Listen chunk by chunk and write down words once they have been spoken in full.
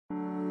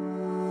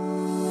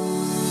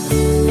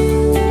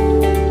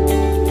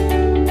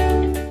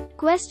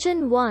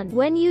Question 1.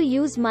 When you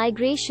use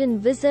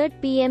Migration Wizard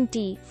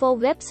 (PMT) for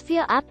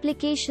WebSphere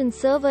Application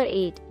Server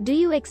 8, do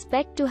you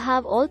expect to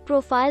have all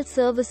profile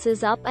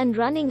services up and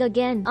running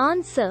again?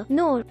 Answer: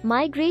 no.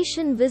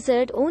 Migration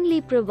Wizard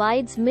only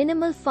provides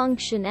minimal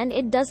function and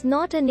it does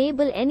not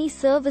enable any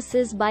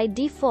services by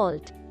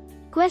default.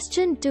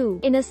 Question 2.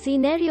 In a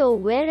scenario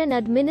where an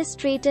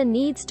administrator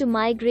needs to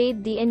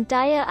migrate the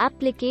entire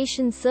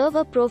application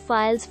server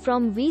profiles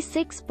from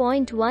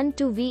v6.1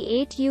 to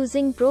v8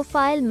 using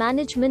Profile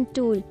Management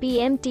Tool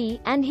 (PMT),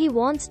 and he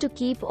wants to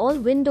keep all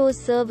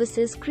Windows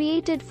services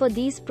created for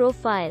these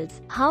profiles,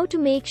 how to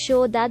make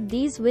sure that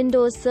these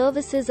Windows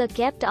services are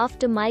kept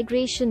after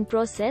migration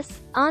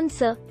process?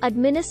 Answer: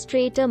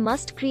 administrator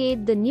must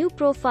create the new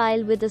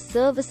profile with the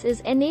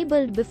services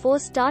enabled before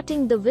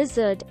starting the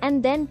wizard,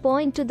 and then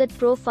point to that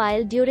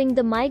profile during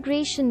the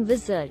migration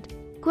wizard.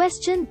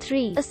 Question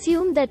 3.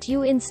 Assume that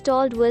you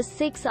installed verse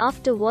 6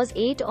 after verse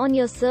 8 on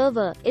your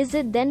server. Is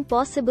it then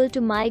possible to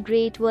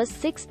migrate verse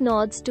 6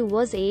 nodes to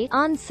verse 8?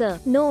 Answer: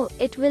 no,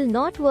 it will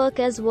not work,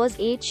 as verse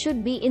 8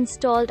 should be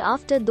installed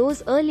after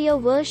those earlier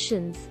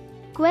versions.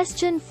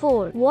 Question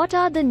 4. What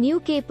are the new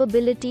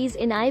capabilities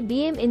in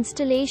IBM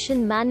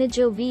Installation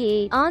Manager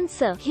V8?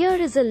 Answer: here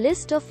is a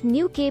list of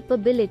new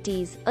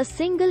capabilities. A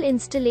single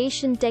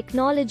installation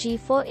technology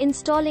for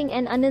installing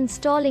and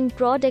uninstalling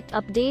product,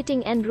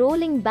 updating and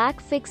rolling back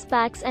fix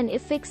packs and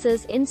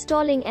affixes,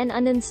 installing and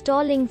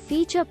uninstalling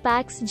feature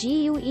packs,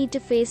 GUI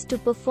interface to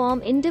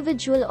perform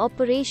individual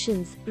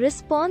operations.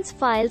 Response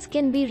files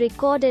can be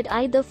recorded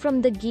either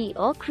from the GUI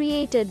or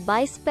created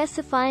by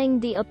specifying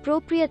the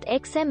appropriate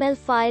XML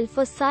file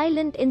for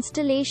silent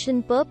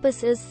installation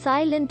purposes.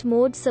 Silent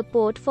mode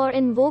support for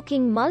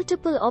invoking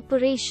multiple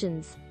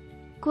operations.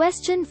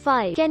 Question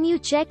 5. Can you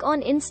check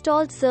on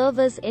installed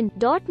servers in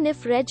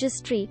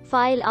 .nifregistry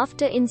file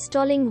after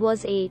installing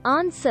verse 8?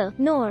 Answer: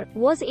 no,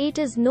 verse 8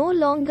 is no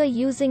longer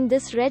using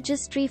this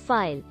registry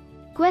file.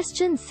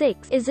 Question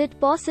 6. Is it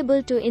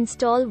possible to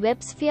install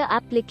WebSphere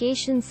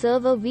Application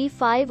Server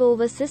V5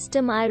 over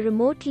System I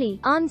remotely?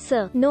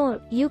 Answer: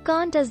 no, you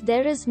can't, as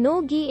there is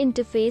no GUI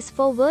interface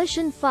for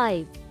version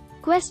 5.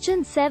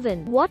 Question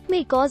 7. What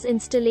may cause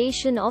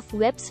installation of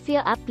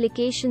WebSphere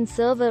Application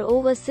Server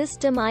over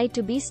System I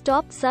to be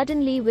stopped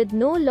suddenly with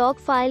no log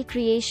file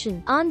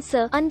creation?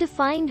 Answer: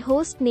 undefined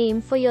host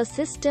name for your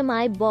System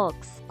I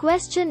box.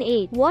 Question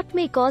 8. What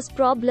may cause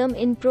problem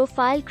in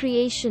profile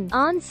creation?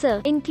 Answer: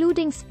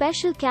 including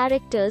special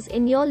characters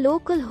in your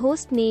local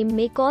host name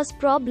may cause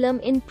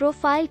problem in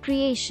profile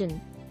creation.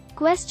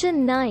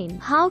 Question 9.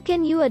 How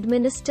can you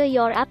administer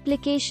your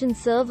application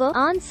server?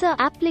 Answer: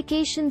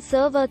 application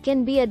server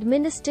can be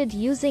administered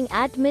using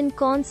admin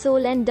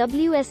console and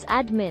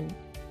wsadmin.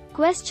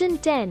 Question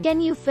 10.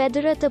 Can you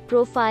federate a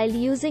profile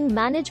using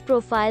manage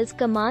profiles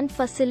command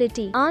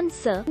facility?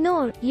 Answer: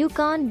 no, you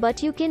can't,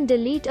 but you can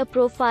delete a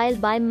profile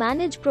by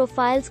manage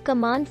profiles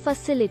command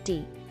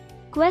facility.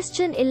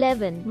 Question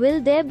 11. Will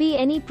there be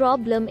any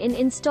problem in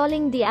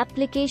installing the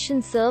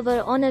application server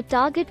on a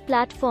target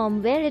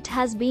platform where it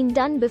has been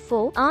done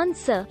before?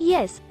 Answer: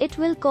 yes, it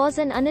will cause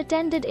an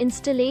unattended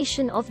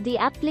installation of the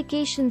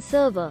application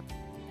server.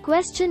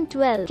 Question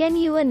 12. Can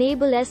you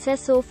enable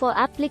SSO for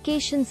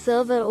application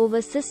server over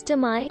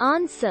System I?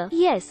 Answer: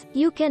 yes,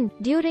 you can,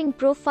 during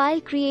profile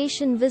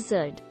creation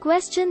wizard.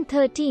 Question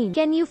 13.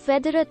 Can you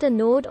federate a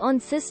node on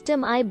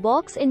System I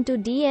box into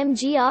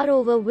DMGR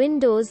over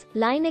Windows,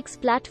 Linux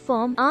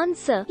platform?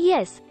 Answer: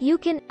 yes, you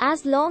can,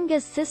 as long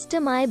as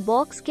System I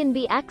box can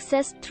be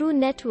accessed through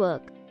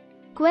network.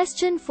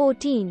 Question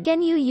 14.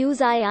 Can you use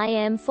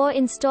IIM for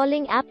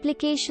installing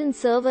Application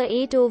Server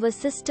 8 over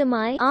System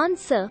I?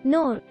 Answer: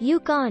 no, you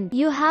can't.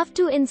 You have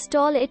to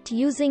install it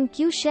using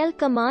QShell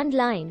command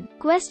line.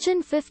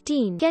 Question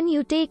 15. Can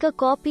you take a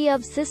copy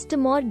of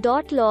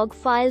systemod.log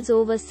files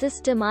over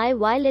System I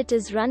while it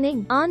is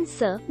running?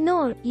 Answer: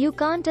 no, you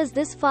can't, as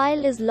this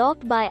file is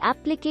locked by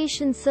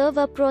application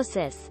server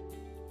process.